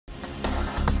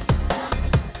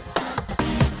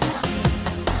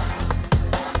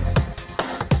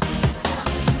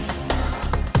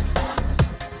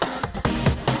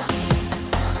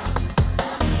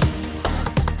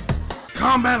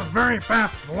combat is very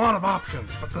fast with a lot of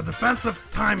options, but the defensive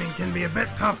timing can be a bit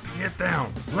tough to get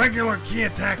down. Regular ki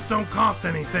attacks don't cost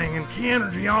anything, and ki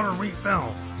energy auto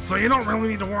refills, so you don't really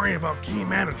need to worry about ki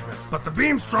management. But the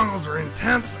beam struggles are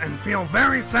intense and feel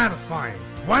very satisfying.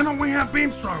 Why don't we have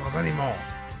beam struggles anymore?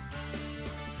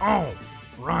 Oh,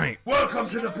 right. Welcome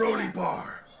to the Broly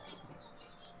Bar.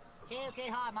 Okay,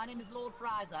 hi, my name is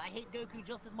LordFrieza. I hate Goku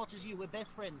just as much as you. We're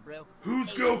best friends, bro.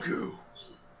 Who's Goku?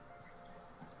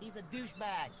 He's a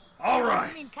douchebag. Alright.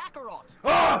 You mean Kakarot?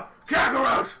 Ah!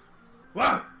 Kakarot!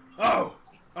 What? Oh,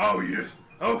 you just...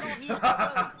 Okay.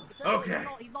 Okay.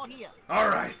 He's not here.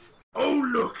 Alright. Oh,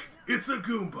 look! It's a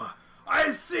Goomba.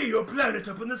 I see your planet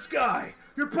up in the sky.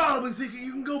 You're probably thinking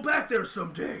you can go back there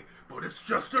someday, but it's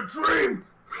just a dream!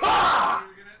 Ha!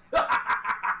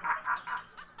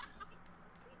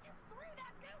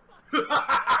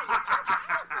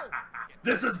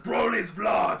 This is Broly's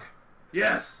vlog.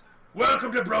 Yes,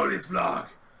 welcome to Broly's vlog.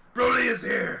 Broly is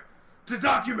here to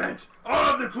document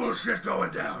all of the cool shit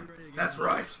going down. That's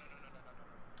right.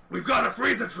 We've got a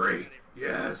Frieza tree.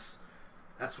 Yes,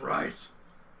 that's right.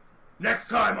 Next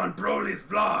time on Broly's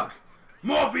vlog,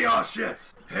 more VR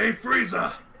shits. Hey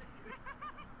Frieza,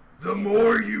 the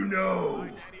more you know.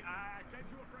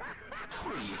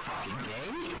 Are you fucking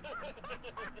gay?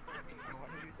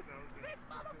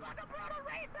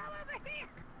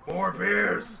 More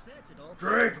beers!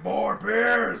 Drink more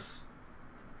beers!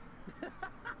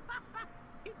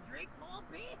 Drink more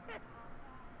beers?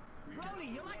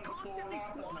 Broly, you're like constantly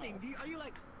squatting. Are you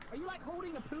like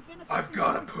holding a poop in a I've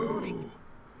got a poo.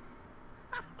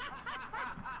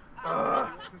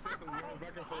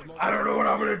 I don't know what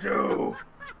I'm gonna do.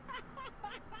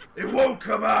 It won't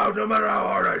come out no matter how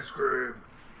hard I scream.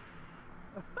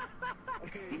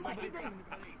 Okay, somebody... You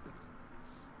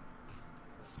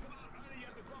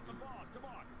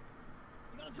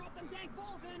gotta drop them dang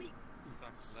balls, Ernie!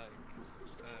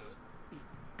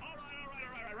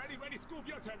 Alright, ready, Scoop,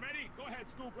 your turn, ready? Go ahead,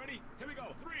 Scoop, ready? Here we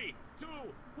go, 3, 2,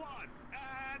 1,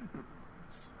 and...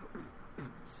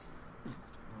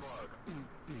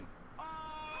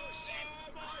 Oh, shit!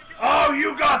 Oh,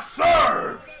 you got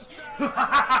served!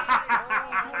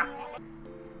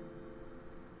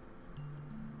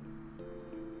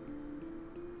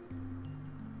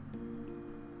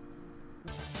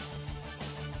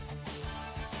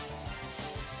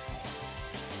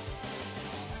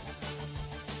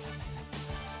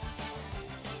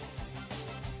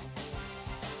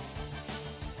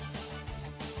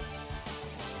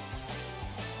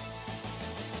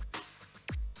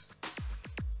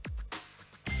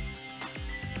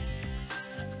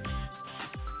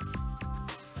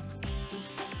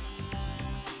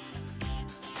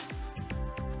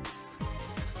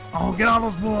 Oh, get all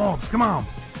those blue orbs, come on!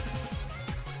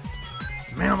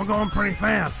 Man, we're going pretty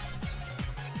fast.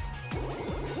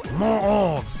 More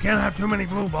orbs, can't have too many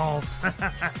blue balls.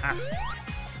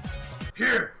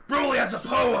 Here, Broly has a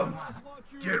poem!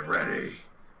 Get ready.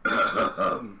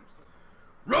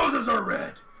 Roses are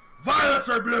red, violets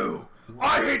are blue.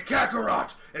 I hate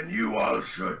Kakarot, and you all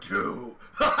should too.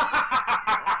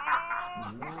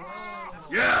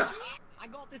 Yes! I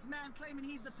got this man claiming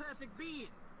he's the perfect being.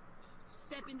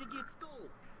 Stepping to get school.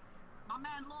 My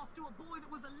man lost to a boy that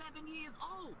was 11 years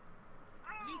old.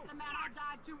 At least the man I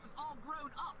died to was all grown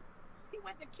up. He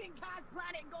went to King Kai's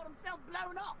planet and got himself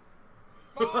blown up.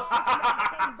 He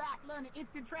came back learning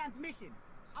instant transmission.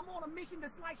 I'm on a mission to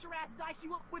slice your ass, dice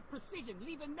you up with precision,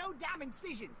 leaving no damn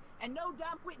incisions and no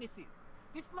damn witnesses.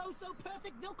 This flow's so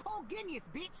perfect, they'll call Guinness,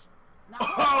 bitch. Now,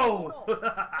 Oh!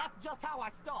 That's just how I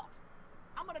start.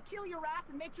 I'm gonna kill your ass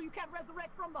and make sure you can't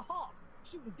resurrect from the heart.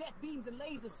 Shooting death beams and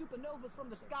lasers, supernovas from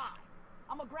the sky.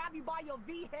 I'm gonna grab you by your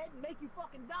V head and make you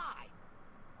fucking die.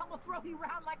 I'm gonna throw you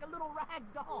around like a little rag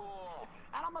doll.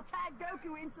 And I'm gonna tag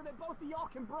Goku in so that both of y'all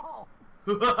can brawl.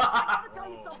 I gotta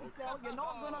tell you something, Ciel, you're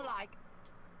not gonna like.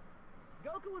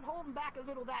 Goku was holding back a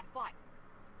little that fight.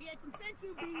 He had some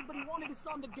sensu beams, but he wanted his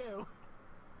son to go.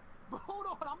 But hold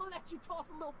on, I'm gonna let you toss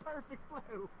a little perfect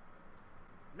through.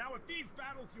 Now with these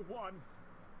battles you won,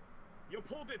 you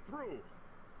pulled it through.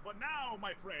 But now,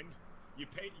 my friend, you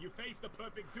face the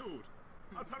perfect dude.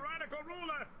 A tyrannical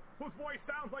ruler whose voice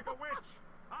sounds like a witch.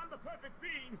 I'm the perfect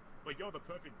being, but you're the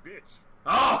perfect bitch.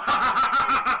 Oh!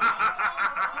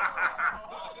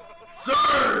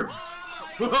 Served!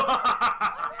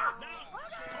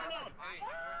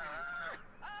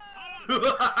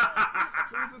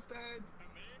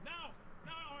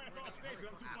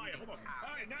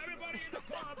 Now everybody in the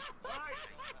club, alright,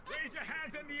 raise your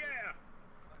hands in the air.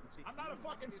 I'm not a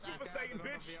fucking Super Saiyan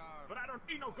bitch, but I don't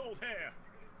need no gold hair.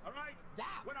 Alright?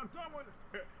 When I'm done with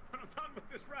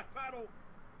this rap battle,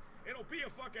 It'll be a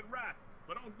fucking rat.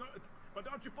 But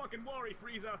don't you fucking worry,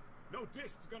 Frieza. No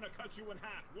disc's gonna cut you in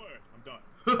half. Word. I'm done.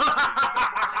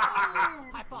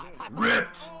 High five.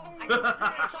 Ripped. I can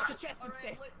touch your chest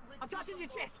instead. I'm touching your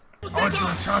chest. Oh, it's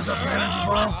gonna charge up the energy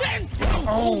bar.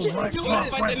 Oh, right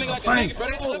cross, right in the face.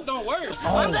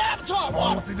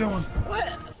 Oh, what's he doing?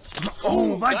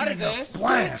 Oh, that guy got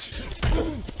splashed.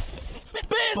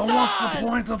 But what's the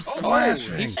point of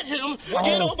splashing? Oh, it's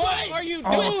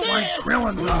like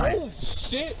Krillin died. Oh,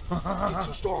 shit. He's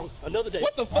too strong. Another day.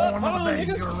 What the fuck? Oh, another day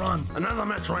he's gonna run. Another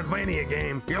Metroidvania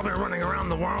game. You'll be running around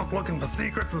the world looking for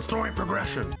secrets and story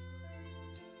progression.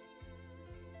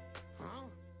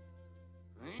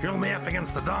 You'll be up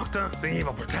against the Doctor, the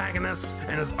evil protagonist,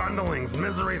 and his underlings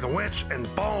Misery the Witch and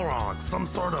Balrog, some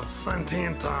sort of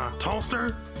sentient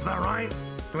toaster? Is that right?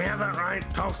 Do we have that right?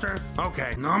 Toaster?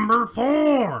 Okay. Number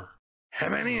 4!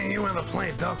 Have any of you ever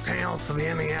played DuckTales for the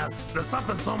NES? There's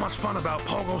something so much fun about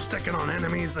pogo sticking on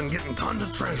enemies and getting tons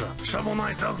of treasure. Shovel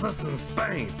Knight does this in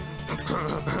spades.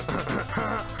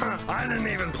 I didn't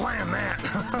even plan that.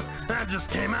 That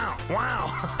just came out. Wow.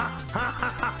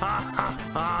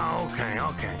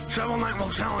 Okay. Shovel Knight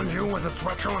will challenge you with its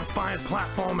retro-inspired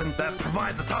platforming that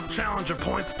provides a tough challenge of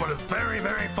points, but is very,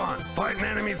 very fun. Fighting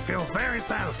enemies feels very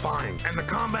satisfying, and the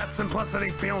combat simplicity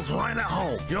feels right at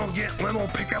home. You'll get little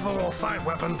pickable side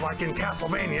weapons like in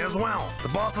Castlevania as well. The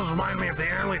bosses remind me of the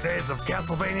early days of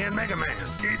Castlevania and Mega Man,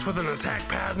 each with an attack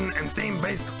pattern and theme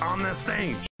based on their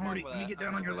stage. Morty, let me get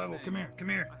down on your level. Come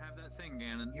here. I have that thing,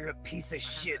 Ganon. You're a piece of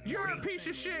shit. You're a piece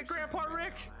of shit, Grandpa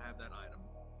Rick. I have that item.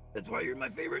 That's why you're my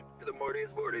favorite. The Morty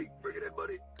is Morty. Bring it in,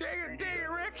 buddy. Dang it,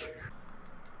 Rick.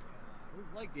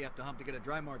 Whose leg do you have to hump to get a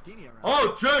dry martini around?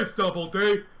 Oh, jeez, Double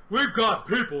D. We've got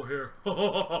people here.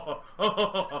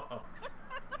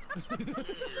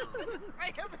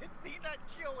 I haven't seen that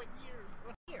show in years.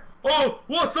 Here. Oh,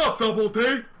 what's up, Double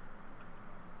D?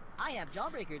 I have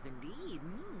jawbreakers indeed.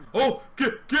 Oh,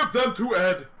 give them to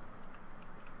Ed.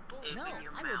 No,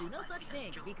 I will do no such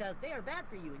thing because they are bad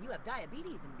for you and you have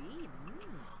diabetes indeed.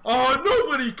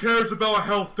 Nobody cares about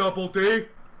health, Double D.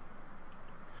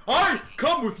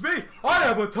 Come with me. I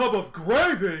have a tub of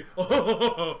gravy.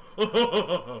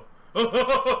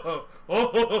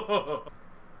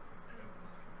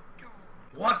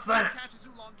 What's that?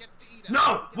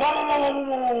 No!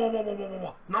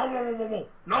 Whoa!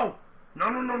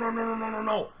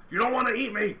 No! You don't want to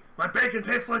eat me. My bacon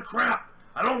tastes like crap.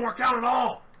 I don't work out at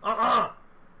all.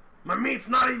 My meat's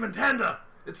not even tender.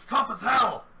 It's tough as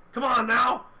hell. Come on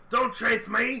now. Don't chase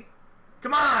me.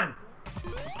 Come on.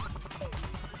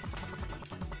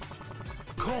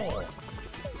 Cool.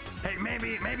 Hey,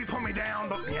 maybe put me down,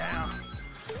 but yeah.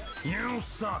 You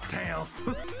suck, Tails.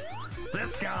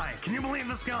 This guy. Can you believe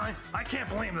this guy? I can't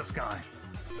believe this guy.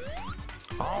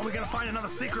 Oh, we gonna find another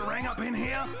secret ring up in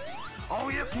here? Oh,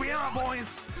 yes, we are,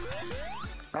 boys.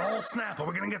 Oh, snap. Are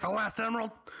we gonna get the last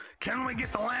emerald? Can we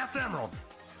get the last emerald?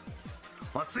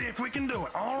 Let's see if we can do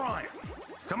it. All right.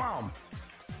 Come on.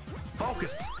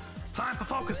 Focus. It's time for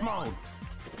focus mode.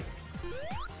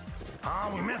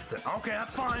 Oh, we missed it. Okay,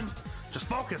 that's fine. Just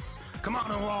focus. Come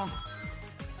on, Oolong.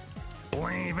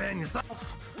 Believe in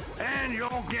yourself, and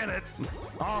you'll get it.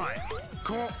 All right,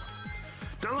 cool.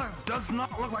 Does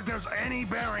not look like there's any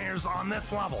barriers on this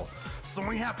level, so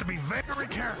we have to be very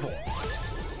careful.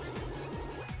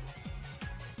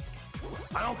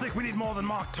 I don't think we need more than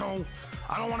Mach 2.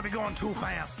 I don't want to be going too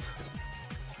fast.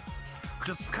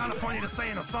 Just kind of funny to say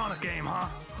in a Sonic game, huh?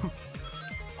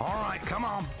 All right, come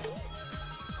on.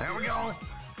 There we go.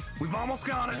 We've almost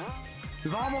got it.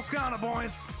 We've almost got it,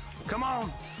 boys. Come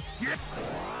on.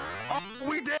 Yes! Oh,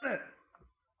 we did it!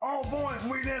 Oh, boys,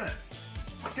 we did it!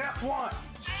 Guess what?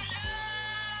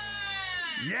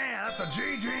 Yeah, that's a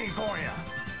GG for you.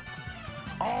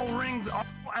 All rings, all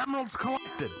emeralds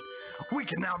collected. We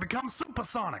can now become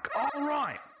supersonic. All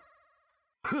right.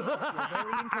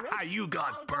 You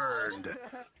got burned.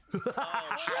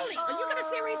 Broly, are you gonna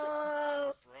say reason?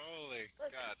 Broly,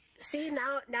 God. See,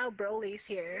 now Broly's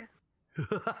here.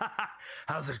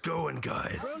 How's it going,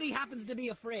 guys? Broly happens to be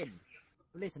a friend.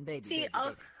 Listen, baby. See,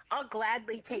 I'll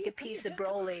gladly take a piece of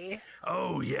Broly.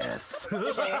 Oh, yes.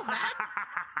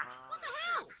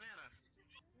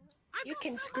 You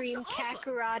can scream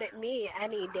Kakarot at me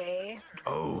any day.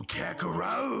 Oh,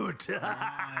 Kakarot! Oh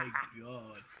my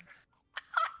god.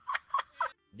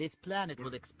 This planet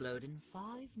will explode in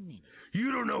 5 minutes.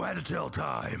 You don't know how to tell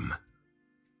time.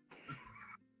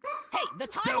 Hey, the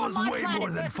time That on was my way planet more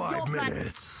than versus 5 your planet.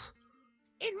 minutes.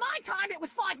 In my time, it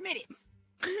was 5 minutes.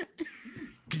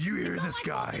 Did you hear this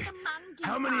guy?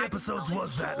 How many episodes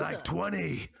was that? Like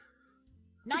 20?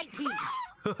 19.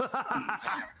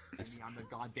 I'm the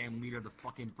goddamn leader of the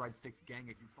fucking breadsticks gang.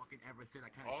 If you fucking ever say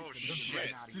that kind of Oh, shit, shit.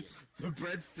 right out of here. The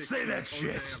breadsticks. Say that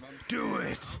shit. Do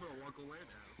it.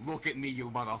 Look at me, you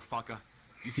motherfucker.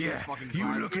 You see Yeah, this fucking you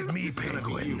glass? look at me, This is gonna be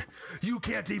Penguin. You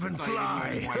can't even I thought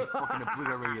you fly. I fucking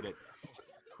obliterated it.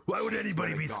 Why would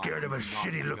anybody be God, scared of a I'm not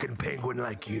shitty-looking penguin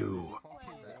like you?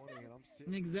 You know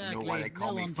why they Exactly. call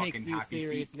No me one fucking takes you Happy Feet?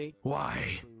 seriously.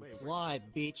 Why? Why,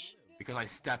 bitch? Because I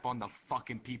step on the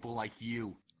fucking people like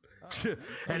you.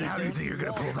 And how do you think you're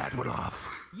gonna pull that one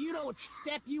off? You don't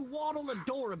step, you waddle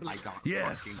adorably. I got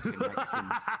Yes. fucking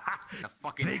connections. The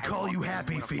fucking They call headlock you is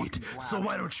Happy with a Feet, fucking so blab.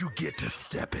 why don't you get to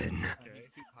stepping?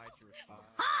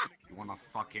 You wanna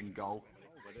fucking go?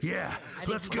 Yeah, think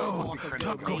let's you guys go. want to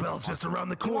Taco go. Bell's just around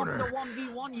the You want to corner.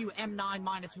 1v1, you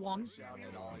M9-1?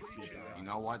 You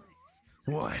know what?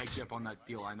 What? Take you up on that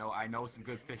deal. I know some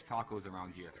good fish tacos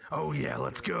around here. Oh yeah,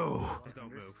 let's go.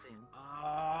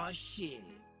 Oh, shit.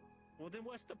 Well, then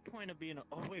what's the point of being a...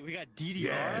 Oh, wait, we got DDR?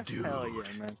 Yeah, dude. Hell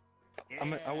yeah,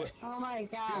 man. Oh my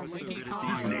god.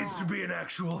 This needs to be an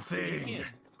actual thing.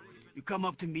 You come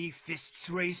up to me, fists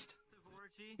raised.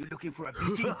 You looking for a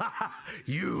beating?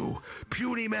 You,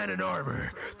 puny man in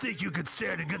armor, think you could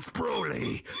stand against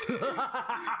Broly?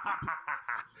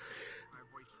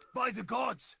 By the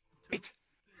gods! It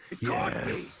can't be!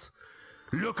 Yes.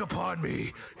 Look upon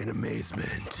me in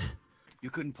amazement. You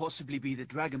couldn't possibly be the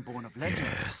Dragonborn of legend.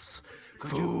 Yes.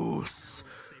 Foos.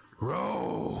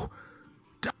 Row.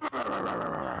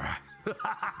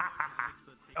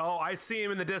 Oh, I see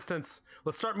him in the distance.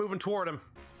 Let's start moving toward him.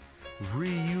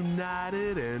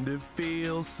 Reunited and it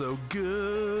feels so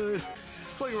good.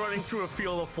 It's like running through a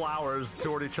field of flowers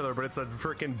toward each other, but it's a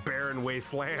freaking barren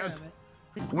wasteland.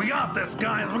 We got this,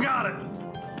 guys. We got it.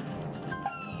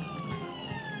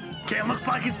 Okay, it looks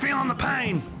like he's feeling the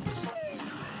pain.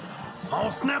 Oh,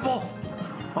 Snipple.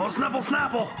 Oh, Snipple,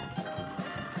 Snapple.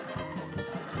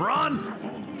 Run.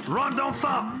 Run, don't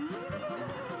stop.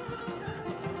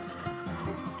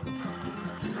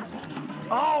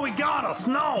 Oh, he got us.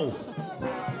 No.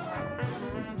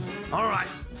 All right.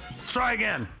 Let's try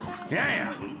again.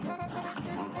 Yeah.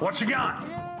 What you got?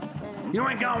 You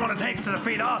ain't got what it takes to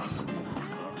defeat us.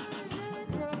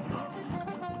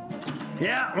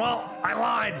 Yeah, well, I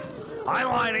lied. I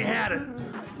lied, he had it.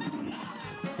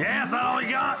 Yeah, is that all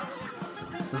you got?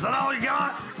 Is that all you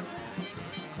got?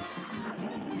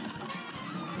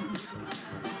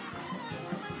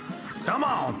 Come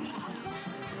on.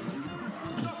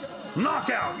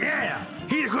 Knockout, yeah.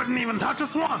 He couldn't even touch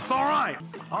us once, all right.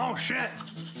 Oh, shit.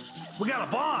 We got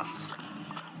a boss.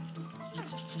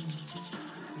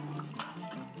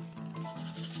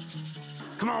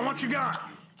 Come on, what you got?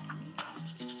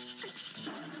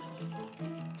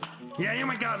 Yeah, you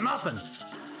ain't got nothing.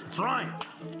 That's right.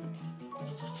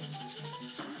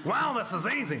 Wow, this is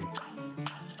easy.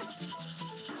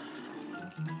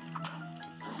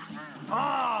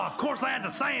 Oh, of course I had to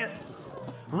say it.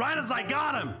 Right as I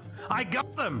got him. I got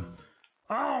him.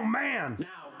 Oh, man.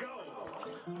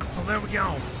 So there we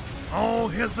go. Oh,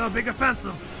 here's the big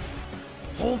offensive.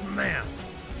 Holding man.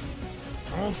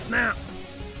 Oh, snap.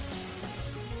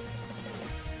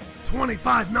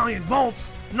 25 million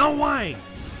volts? No way.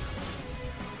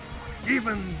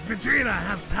 Even Vegeta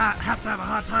has to have a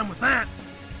hard time with that.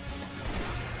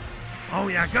 Oh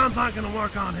yeah, guns aren't gonna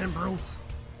work on him, Bruce.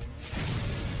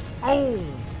 Oh!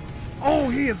 Oh,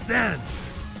 he is dead!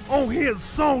 Oh, he is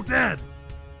so dead!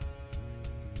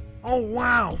 Oh,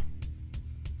 wow!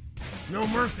 No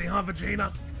mercy, huh,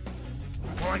 Vegeta?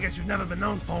 Well, I guess you've never been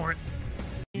known for it.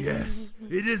 Yes,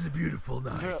 it is a beautiful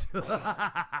night.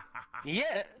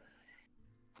 Yeah.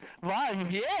 Why,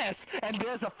 yes, and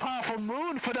there's a powerful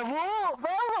moon for the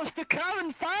railroads to come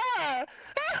and fire!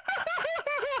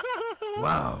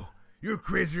 Wow, you're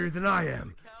crazier than I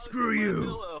am. Screw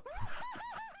you.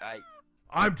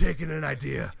 I'm taking an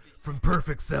idea from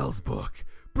Perfect Cell's book.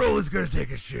 Broly's gonna take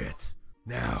a shit.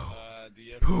 Now,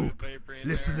 Poop,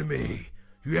 listen to me.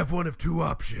 You have one of two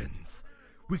options.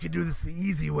 We can do this the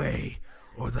easy way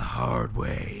or the hard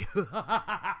way.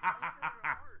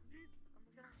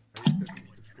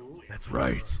 That's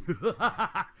right.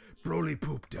 Broly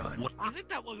poop done. Isn't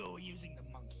that what we were using the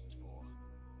monkeys for?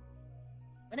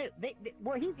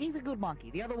 Well, he's a good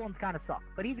monkey. The other ones kind of suck,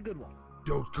 but he's a good one.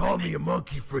 Don't call me a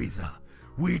monkey, Frieza.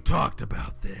 We talked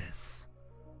about this.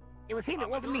 It was him, it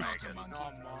wasn't me.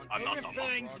 I'm not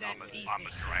referring to that piece of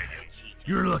shit.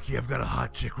 You're lucky I've got a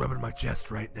hot chick rubbing my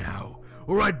chest right now,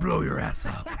 or I'd blow your ass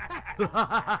up.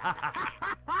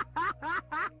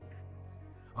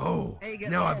 Oh,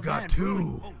 now I've got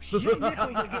two. You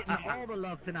nickels are getting all the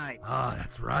love tonight. Ah,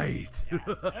 that's right.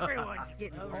 Everyone's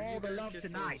getting all the love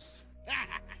tonight.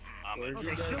 Where'd you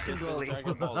guys get the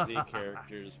Dragon Ball Z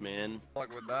characters, man?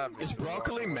 Is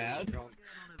Broccoli mad?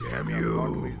 Damn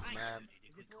you!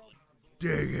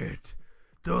 Dang it!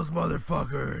 Those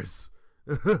motherfuckers!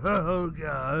 Oh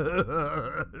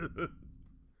god!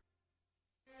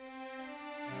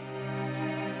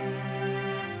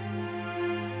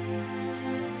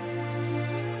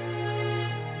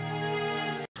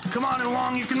 Come on,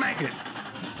 Oolong, you can make it!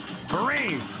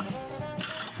 Brave!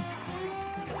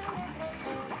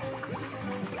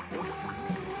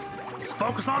 Just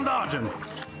focus on dodging.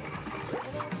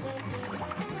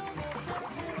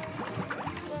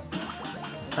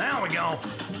 There we go.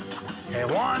 Okay,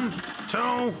 1,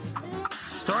 2,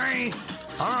 3.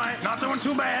 Alright, not doing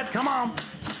too bad. Come on.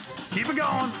 Keep it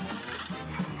going.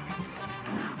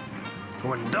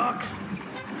 Go and duck.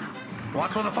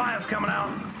 Watch where the fire's coming out.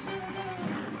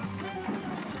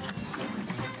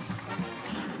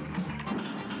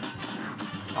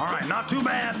 Alright, not too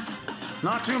bad.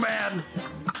 Not too bad.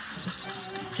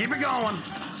 Keep it going.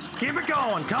 Keep it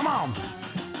going. Come on.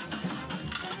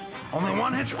 Only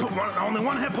one hit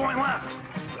point left.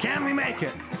 Can we make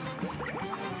it?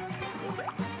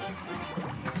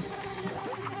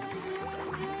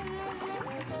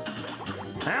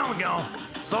 There we go.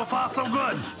 So far, so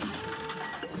good.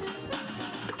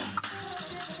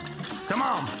 Come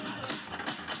on.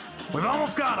 We've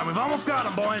almost got him. We've almost got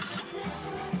him, boys.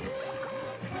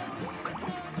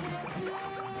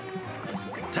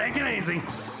 Take it easy.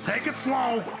 Take it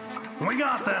slow. We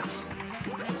got this.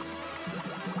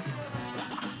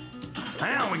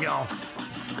 There we go.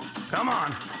 Come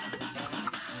on.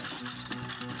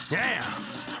 Yeah.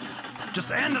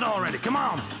 Just end it already. Come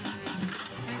on.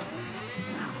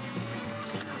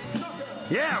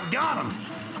 Yeah, we got him.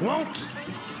 Won't.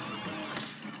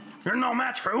 You're no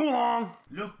match for Oolong.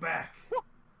 Look back.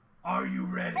 Are you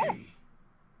ready?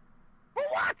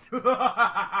 What?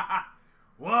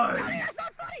 1,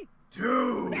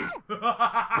 2,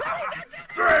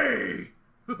 3.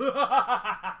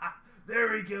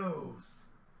 There he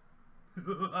goes.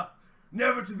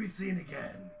 Never to be seen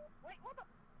again. Wait, what the?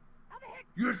 How the heck?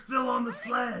 You're still on the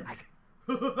sled. How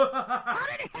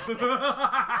did it happen?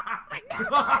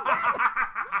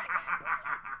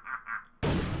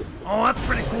 Oh, that's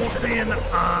pretty cool seeing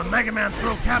Mega Man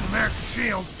throw Captain America's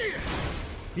shield.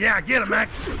 Yeah, get him,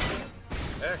 X.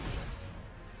 X.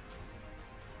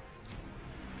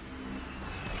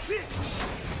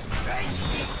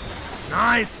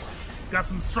 Nice. Got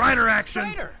some Strider action.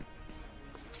 Strider.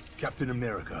 Captain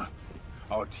America,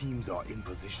 our teams are in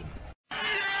position.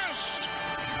 Yes!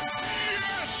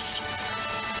 Yes!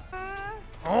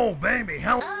 Oh, baby,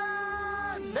 hell.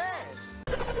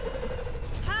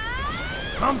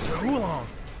 Come to Oolong.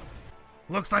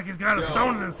 Looks like he's got a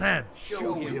stone in his head.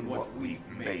 Show him what we've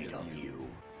made of you.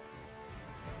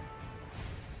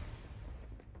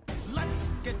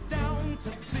 Let's get down to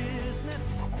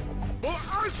business.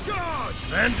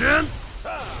 Vengeance!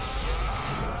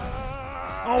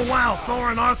 Oh wow, Thor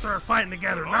and Arthur are fighting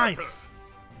together. Nice.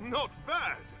 Not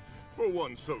bad for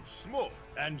one so small.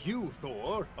 And you,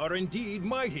 Thor, are indeed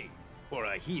mighty for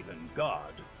a heathen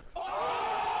god.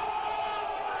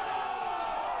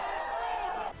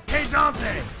 Hey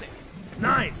Dante!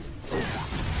 Nice.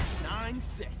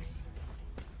 9-6.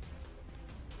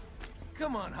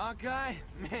 Come on, Hawkeye.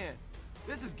 Man,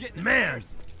 this is getting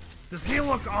embarrassing. Does he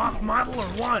look off model or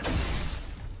what?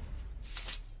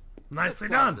 Nicely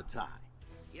done.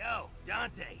 Yo,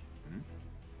 Dante.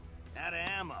 Out of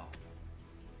ammo.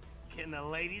 Can the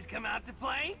ladies come out to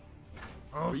play?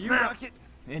 Oh, For snap. you, Rocket,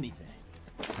 anything.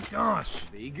 Gosh.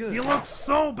 Be good. He looks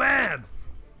so bad.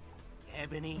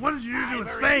 Ebony, What did you do to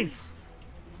his Ivory, face?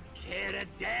 Care to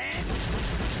dance?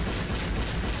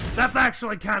 That's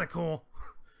actually kind of cool.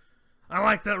 I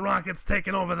like that Rocket's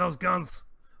taking over those guns.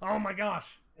 Oh my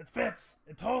gosh. It fits.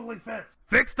 It totally fits.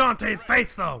 Fix Dante's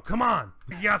face, though. Come on.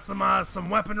 You got some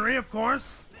weaponry, of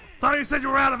course. Thought you said you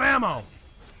were out of ammo.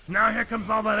 Now here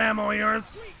comes all that ammo of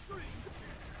yours.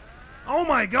 Oh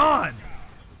my god.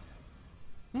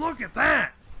 Look at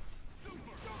that.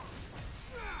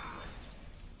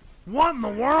 What in the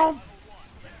world?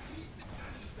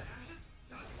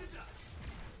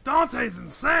 Dante's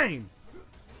insane.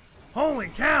 Holy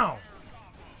cow.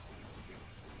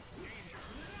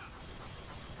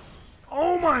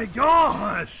 Oh my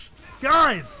gosh!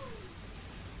 Guys!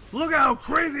 Look at how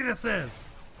crazy this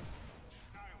is!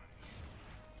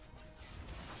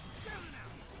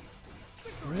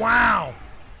 Wow!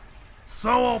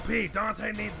 So OP,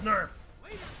 Dante needs nerf.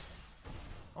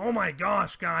 Oh my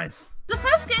gosh, guys. The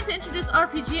first game to introduce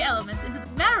RPG elements into the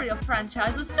Mario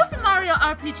franchise was Super Mario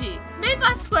RPG, made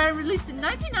by Square and released in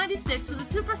 1996 for the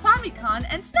Super Famicom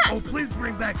and SNES. Oh, please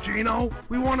bring back Geno.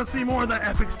 We want to see more of that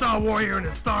epic Star Warrior and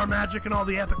his star magic and all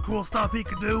the epic cool stuff he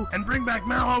could do. And bring back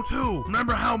Mallow too.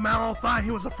 Remember how Mallow thought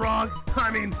he was a frog? I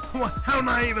mean, how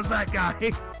naive is that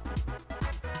guy?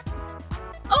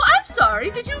 Oh, I'm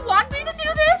sorry. Did you want me to do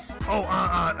this? Oh,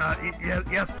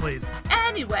 yes, please.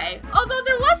 Anyway, although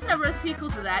there was never a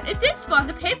sequel to that, it did spawn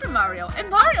the Paper Mario and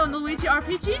Mario and Luigi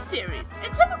RPG series.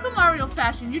 In typical Mario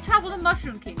fashion, you travel the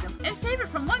Mushroom Kingdom and save it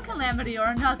from one calamity or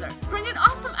another, bringing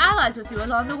awesome allies with you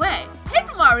along the way.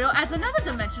 Paper Mario adds another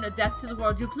dimension of death to the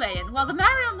world you play in, while the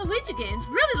Mario and Luigi games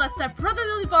really lets that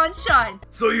brotherly bond shine.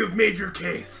 So you've made your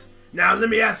case. Now let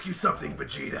me ask you something,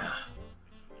 Vegeta.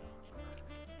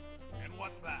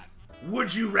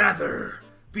 Would you rather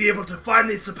be able to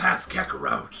finally surpass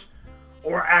Kakarot,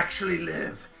 or actually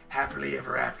live happily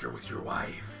ever after with your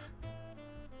wife?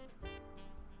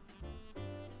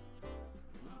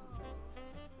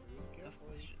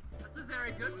 That's a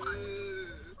very good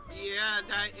one. Yeah,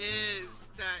 that is.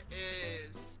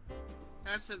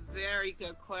 That's a very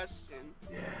good question.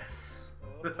 Yes.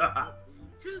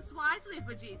 Choose wisely,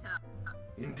 Vegeta.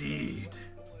 Indeed.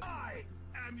 I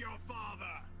am your father.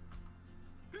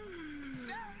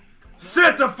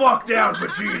 Sit the fuck down,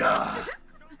 Vegeta!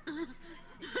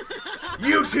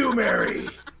 You too, Mary!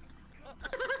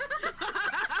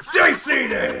 Stay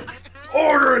seated!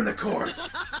 Order in the court!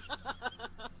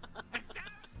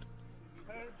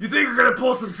 You think you're gonna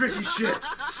pull some tricky shit?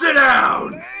 Sit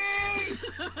down!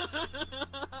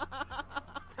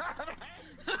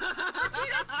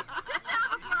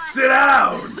 Sit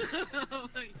down!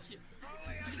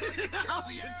 Sit down,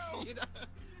 Vegeta.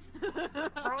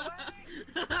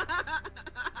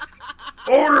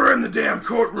 Order in the damn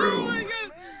courtroom!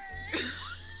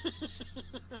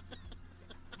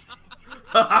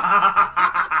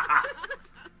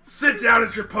 Sit down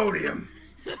at your podium.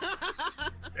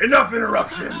 Enough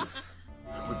interruptions.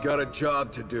 We've got a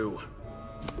job to do.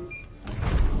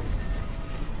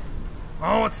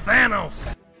 Oh, it's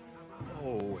Thanos.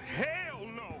 Oh, hell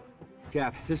no!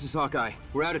 Cap, this is Hawkeye.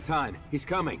 We're out of time. He's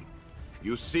coming.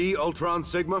 You see, Ultron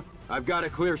Sigma? I've got a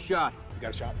clear shot. You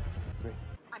got a shot?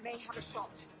 I may have a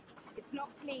shot. It's not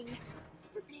clean.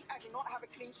 Repeat, I do not have a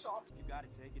clean shot. You gotta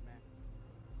take it, man.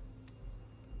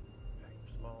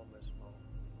 Small, miss small.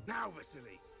 Now,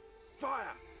 Vasily!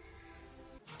 Fire!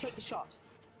 Take the shot.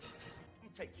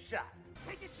 Take the shot.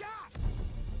 Take the shot!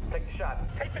 Take the shot.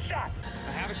 Take the shot!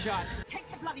 I have a shot. Take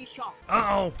the bloody shot!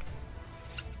 Uh-oh.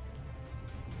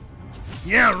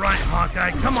 Yeah, right,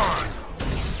 Hawkeye. Come on.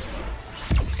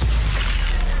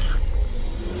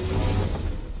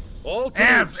 All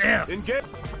As teams, if.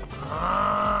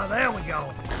 There we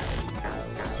go.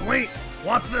 Sweet.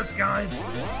 Watch this, guys.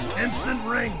 Instant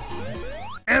rings.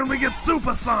 And we get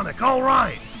supersonic,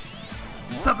 alright.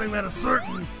 Something that a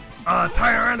certain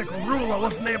tyrannical ruler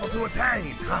wasn't able to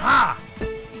attain. Haha.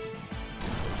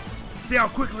 See how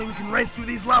quickly we can race through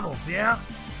these levels, yeah?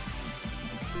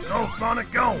 Go, Sonic,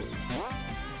 go.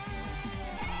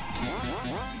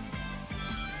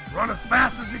 Run as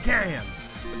fast as you can.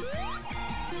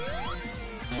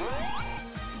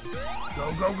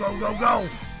 Go, go, go, go, go!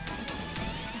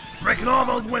 Breaking all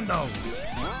those windows!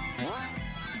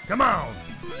 Come on!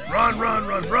 Run, run,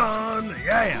 run, run!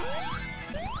 Yeah!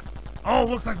 Oh,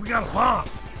 looks like we got a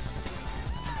boss!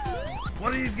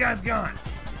 What do these guys got?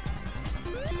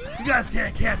 You guys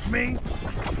can't catch me!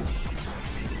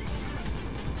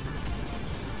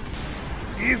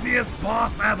 Easiest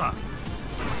boss ever!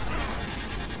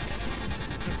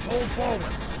 Just hold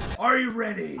forward! Are you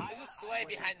ready? Way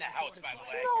behind the house, by the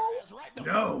way.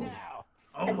 No.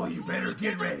 Oh, well, you better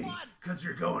get ready, because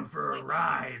you're going for a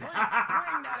ride.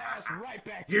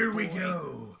 Here we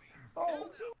go.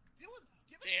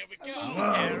 Here we go.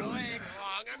 1,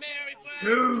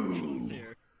 2.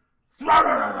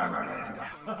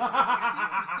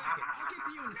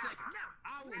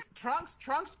 Trunks,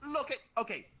 look at...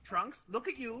 Okay, Trunks, look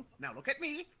at you. Now look at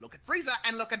me, look at Frieza,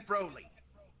 and look at Broly.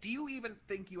 Do you even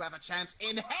think you have a chance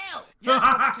in hell? Yes,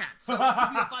 you can. So I'll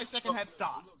give you a 5-second head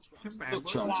start.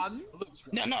 One.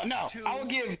 No. Two, I will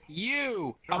give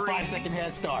you a 5-second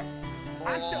head start.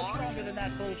 I'm still stronger than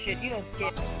that bullshit. You don't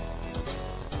scare.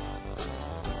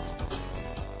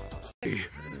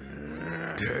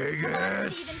 Take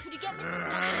it!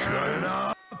 Shut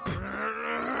up!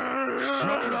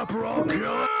 Shut up, or I'll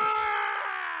kill us!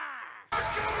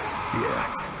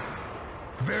 Yes.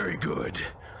 Very good.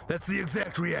 That's the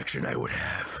exact reaction I would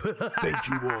have. Thank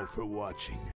you all for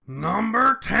watching.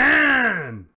 Number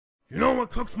 10! You know what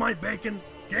cooks my bacon?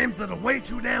 Games that are way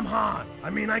too damn hard. I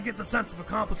mean, I get the sense of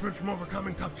accomplishment from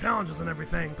overcoming tough challenges and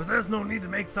everything, but there's no need to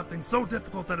make something so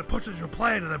difficult that it pushes your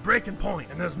player to the breaking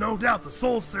point. And there's no doubt the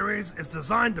Souls series is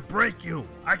designed to break you.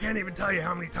 I can't even tell you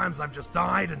how many times I've just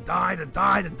died and died and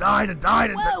died and died and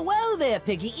died and Whoa there,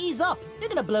 Piggy, ease up. You're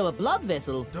gonna blow a blood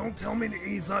vessel. Don't tell me to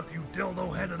ease up, you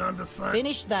dildo-headed undersigned.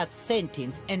 Finish that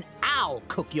sentence and I'll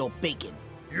cook your bacon.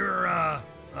 You're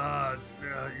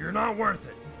not worth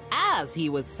it. As he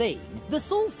was saying, the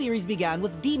Souls series began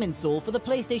with Demon's Soul for the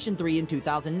PlayStation 3 in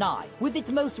 2009, with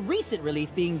its most recent release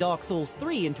being Dark Souls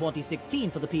 3 in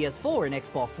 2016 for the PS4 and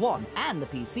Xbox One, and the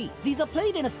PC. These are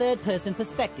played in a third-person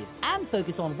perspective, and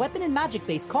focus on weapon and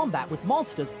magic-based combat with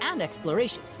monsters and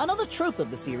exploration. Another trope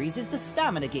of the series is the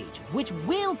stamina gauge, which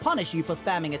will punish you for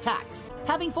spamming attacks.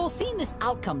 Having foreseen this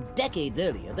outcome decades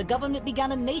earlier, the government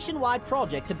began a nationwide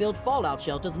project to build fallout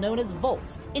shelters known as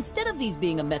vaults. Instead of these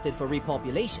being a method for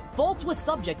repopulation, vaults were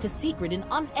subject to secret and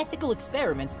unethical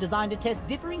experiments designed to test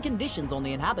differing conditions on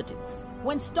the inhabitants.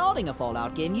 When starting a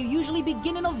Fallout game, you usually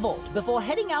begin in a vault before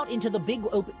heading out into the big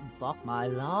open— Fuck my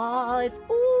life.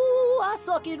 Ooh, I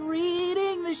suck at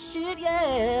reading this shit,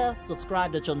 yeah.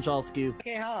 Subscribe to ChunChasku.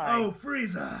 Okay, hi. Oh,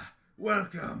 Frieza,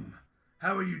 welcome.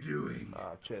 How are you doing?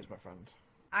 Cheers, my friend.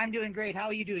 I'm doing great. How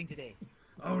are you doing today?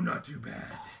 Oh, not too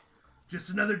bad. Just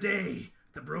another day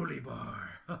at the Broly bar.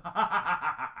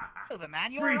 Silver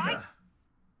man, you Frieza, alright?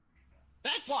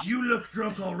 That's what? You look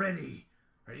drunk already.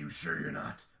 Are you sure you're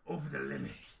not over the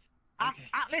limit?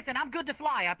 Listen, I'm good to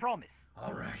fly, I promise.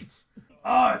 All right.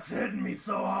 Oh, it's hitting me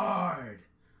so hard.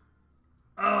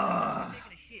 Taking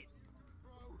a shit.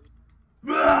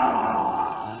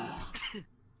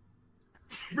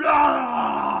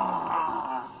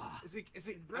 Is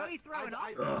it really throwing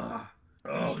up?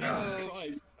 Oh, Jesus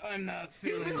Christ. I'm not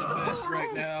feeling the best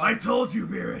right now. I told you,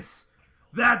 Beerus.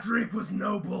 That drink was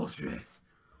no bullshit.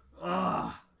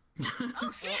 Oh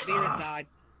shit! Beerus died.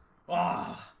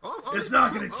 It's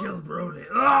not gonna kill Broly.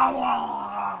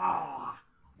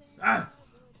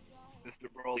 Mr.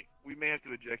 Broly, we may have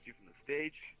to eject you from the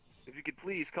stage. If you could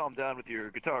please calm down with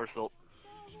your guitar assault.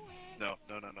 No.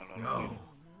 No,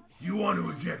 you want to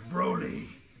eject Broly?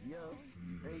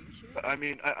 I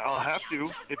mean, I'll have to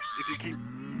if you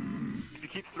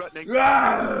keep threatening.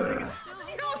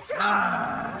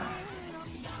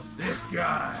 This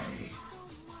guy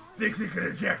thinks he can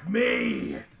eject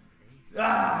me.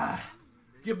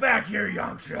 Get back here,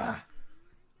 Yamcha.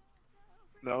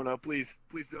 No, please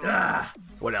don't.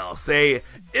 What else? A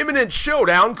imminent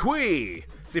showdown Kui.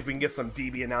 See if we can get some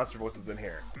DB announcer voices in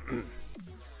here.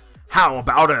 How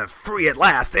about a free at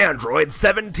last Android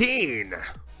 17?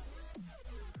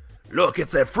 Look,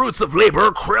 it's a Fruits of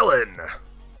Labor Krillin.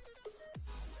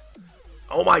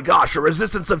 Oh my gosh, a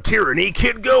Resistance of Tyranny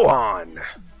Kid Gohan.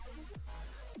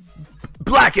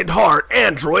 Blackened Heart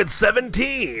Android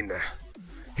 17.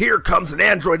 Here comes an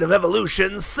android of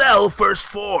evolution, Ciel First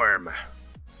Form.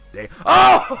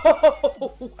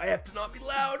 Oh! I have to not be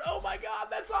loud. Oh my god,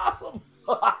 that's awesome.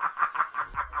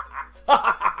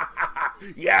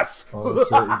 Yes. Oh, that's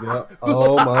what you got.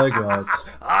 Oh my god.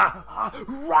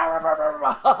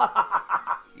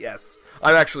 Yes.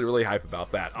 I'm actually really hype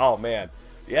about that. Oh man.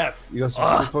 Yes. You got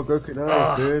some for Goku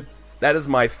nice, dude. That is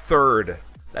my third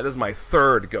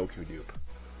Goku dupe.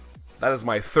 That is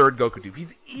my third Goku dupe.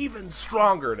 He's even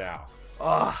stronger now.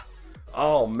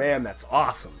 Oh man, that's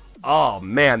awesome. Oh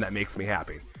man, that makes me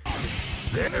happy.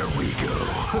 There we go.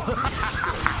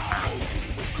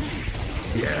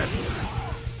 Yes.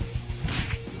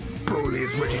 Broly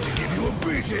is ready to give you a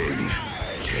beating.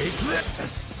 Take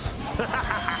this.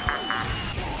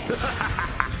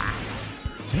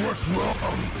 What's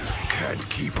wrong? Can't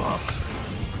keep up.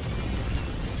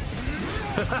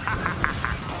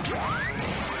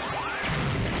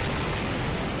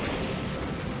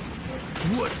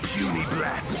 What puny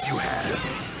blasts you have.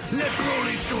 Let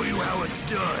Broly show you how it's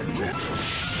done.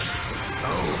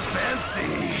 Oh,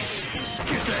 fancy.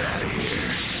 Get that out of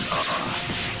here.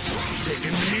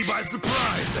 Taking me by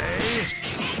surprise, eh?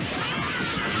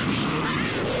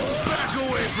 Back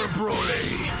away from Broly.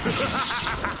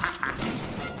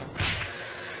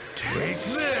 Take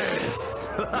this.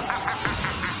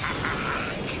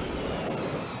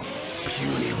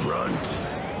 Puny runt.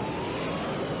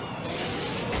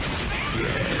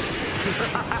 Yes.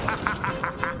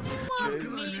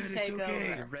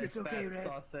 It's okay,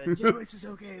 Red. Jeice is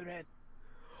okay, Red.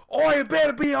 Oh, you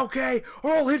better be okay,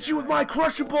 or I'll hit you with my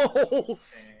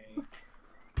crushables.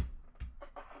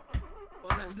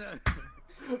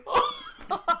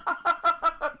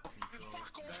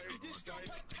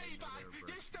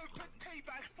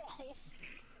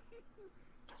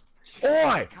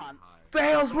 Oi! The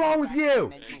hell's wrong with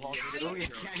you?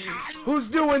 Who's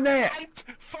doing that?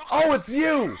 Oh, it's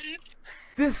you!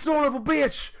 This son of a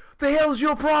bitch! The hell's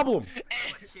your problem?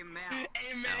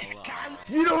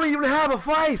 You don't even have a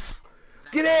face!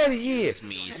 Get out of here!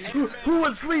 Who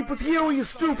would sleep with you, you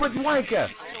stupid wanker?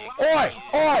 Oi!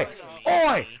 Oi!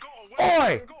 Oi!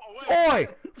 Oi! Oi!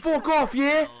 Fuck off,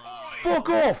 yeah? Fuck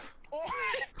off!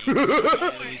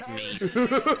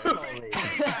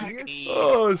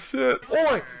 Oh shit!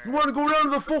 Oi! You wanna go down to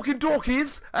the fucking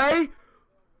dockies, eh?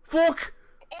 Fuck!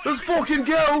 Let's fucking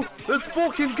go! Let's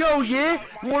fucking go, yeah?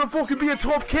 You wanna fucking be a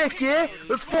top kick, yeah?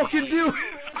 Let's fucking do it!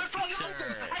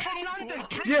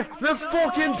 Yeah, let's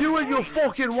fucking do it, you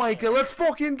fucking wanker! Let's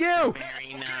fucking go!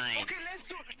 Very nice.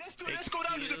 Let's go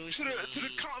down to the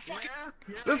fucking...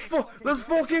 Let's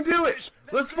fucking do it!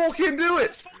 Let's fucking do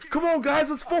it! Come on, guys,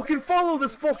 let's fucking follow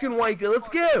this fucking wanker. Let's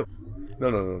go!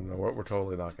 No, we're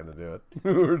totally not gonna do it.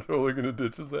 We're totally gonna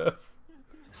ditch his ass.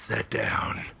 Sit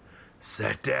down.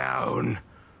 Sit down.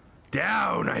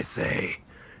 Down, I say.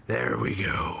 There we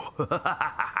go.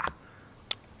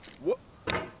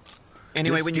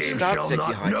 Anyway, This when you game start shall sexy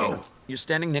not- hiking, no. you're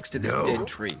standing next to this No. dead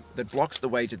tree that blocks the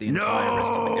way to the entire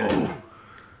rest of the game.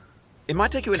 It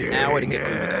might take you an hour to get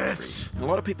over that tree. A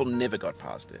lot of people never got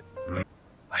past it.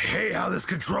 I hate how this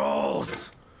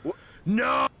controls.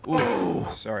 No! Ooh,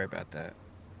 sorry about that.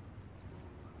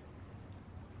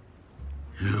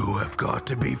 You have got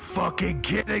to be fucking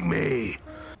kidding me!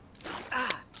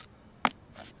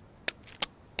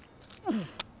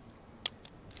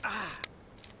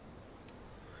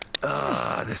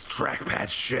 This trackpad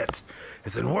shit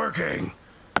isn't working.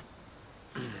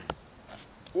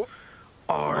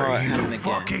 Are you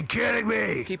fucking kidding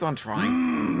me? Keep on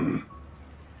trying.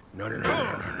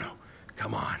 No.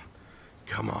 Come on.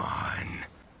 Come on.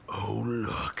 Oh,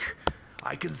 look.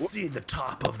 I can see the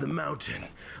top of the mountain.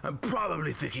 I'm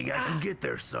probably thinking I can get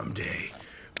there someday.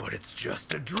 But it's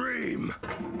just a dream.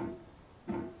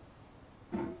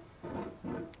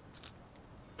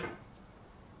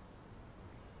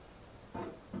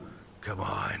 Come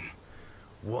on.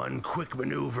 One quick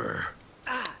maneuver.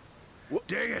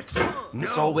 Dang it! The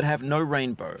soul would have no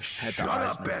rainbow had Shut the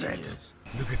eyes up, no Bennett. tears.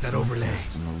 Look at that overlay.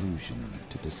 Just an illusion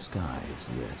to disguise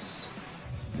this.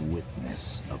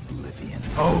 Witness oblivion.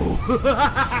 Oh!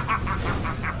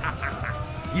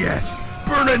 Yes!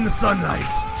 Burn in the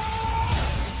sunlight!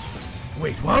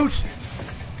 Wait, what?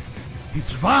 He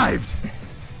survived!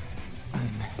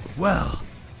 Well,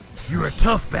 you're a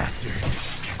tough bastard.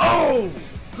 Oh!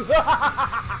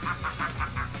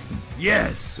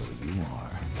 Yes! So you are.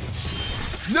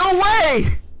 No way!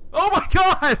 Oh my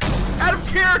god! Out of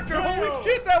character! Holy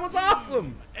shit, that was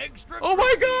awesome! Oh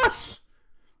my gosh!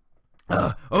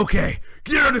 Okay,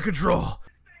 get under control.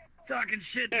 Talking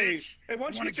shit, bitch. Hey,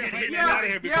 why don't you get your hit head out of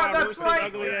here before I roast this right.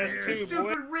 ugly ass too,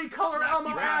 Stupid boy. recolor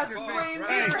Elmo ass,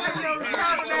 reindeer, nose,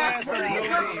 having ass,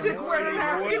 lipstick wearing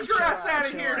ass. Get your ass out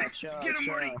of here. Get him,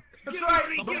 Marty. That's right.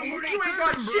 You ain't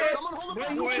got shit.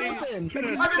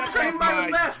 I've been trained by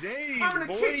the best. I'm gonna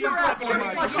kick your ass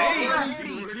just like all the rest.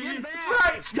 That's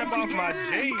right. Step off my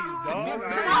J's, dog.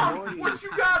 Come on. What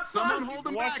you got, son?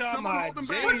 Watch out my J's,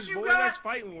 What you boy. got? That's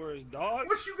fighting words, dog.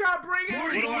 What you got, bring it?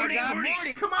 What do I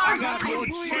got? Come I on. got more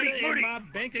shit in my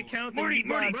bank account than you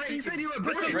got. He said you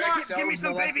were Give me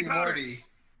some baby powder.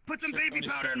 Put some baby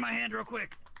powder in my hand real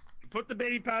quick. Put the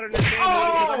baby powder in his hand.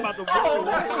 I'm about to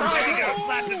that's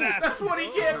right. That's what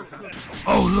he gets.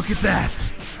 Oh, look at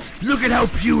that! Look at how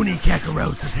puny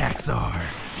Kakarot's attacks are!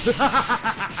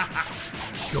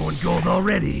 Going gold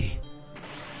already.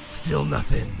 Still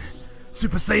nothing.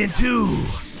 Super Saiyan 2!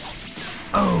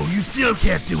 Oh, you still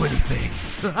can't do anything.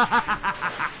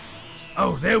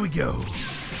 Oh, there we go.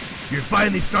 You're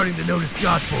finally starting to notice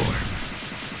God form.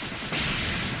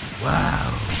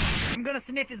 Wow. I'm gonna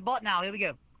sniff his butt now. Here we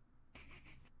go.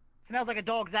 Smells like a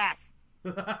dog's ass.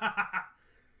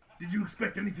 Did you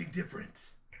expect anything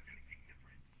different?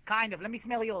 Kind of. Let me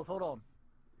smell yours. Hold on.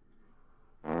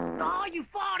 Oh, you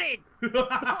farted!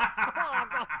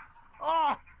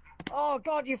 Oh,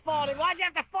 God, you farted. Why'd you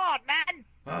have to fart, man?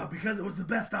 Because it was the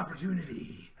best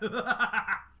opportunity.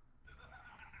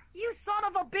 You son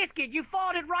of a biscuit! You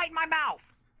farted right in my mouth!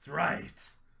 That's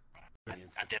right.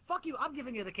 Fuck you, I'm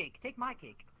giving you the cake. Take my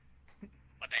cake.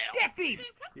 What the hell? Death beam!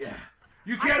 Yeah.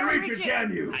 You can't reach it,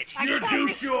 can you? You're too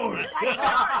short.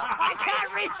 I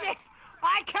can't reach it!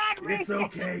 I can't reach it! It's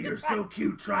okay. You're so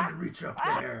cute trying to reach up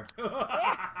there.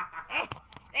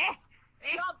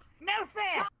 No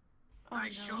fair!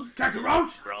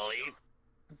 Kakarot?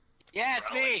 Yeah,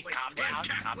 it's me. Calm down,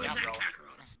 bro.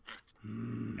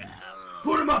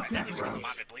 Put him up, Kakarot.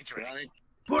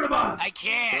 Put him up. I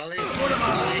can't. Put him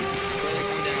up.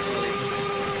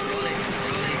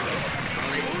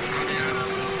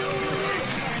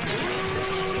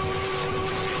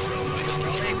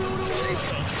 Calm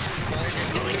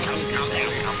down,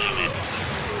 man.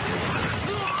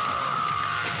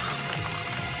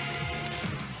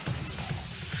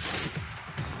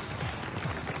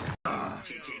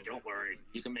 Chi-Chi, don't worry.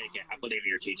 You can make it. I believe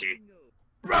you, Chi-Chi.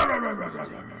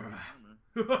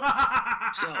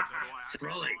 So,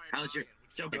 Broly, how's your...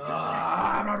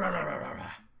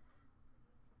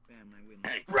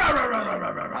 Hey,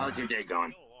 how's your day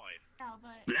going?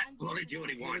 Let Broly do what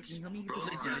he wants. Broly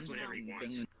does whatever he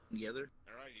wants. Together?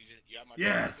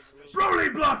 Yes!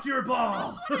 Broly blocked your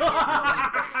ball!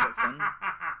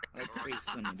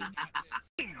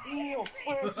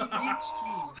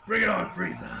 Bring it on,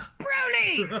 Frieza!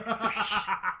 Broly!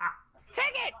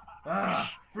 Take it!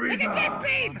 Frieza! Take it,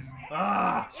 beam!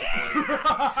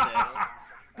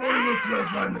 Broly will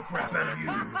clothesline the crap out of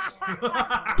you!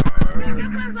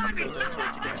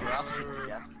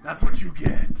 That's what you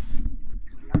get!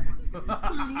 Look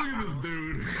at this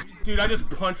dude. Dude, I just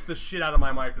punched the shit out of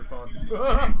my microphone.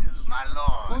 My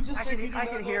lord. I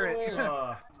can hear it.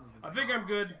 I think I'm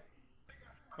good.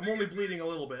 I'm only bleeding a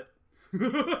little bit.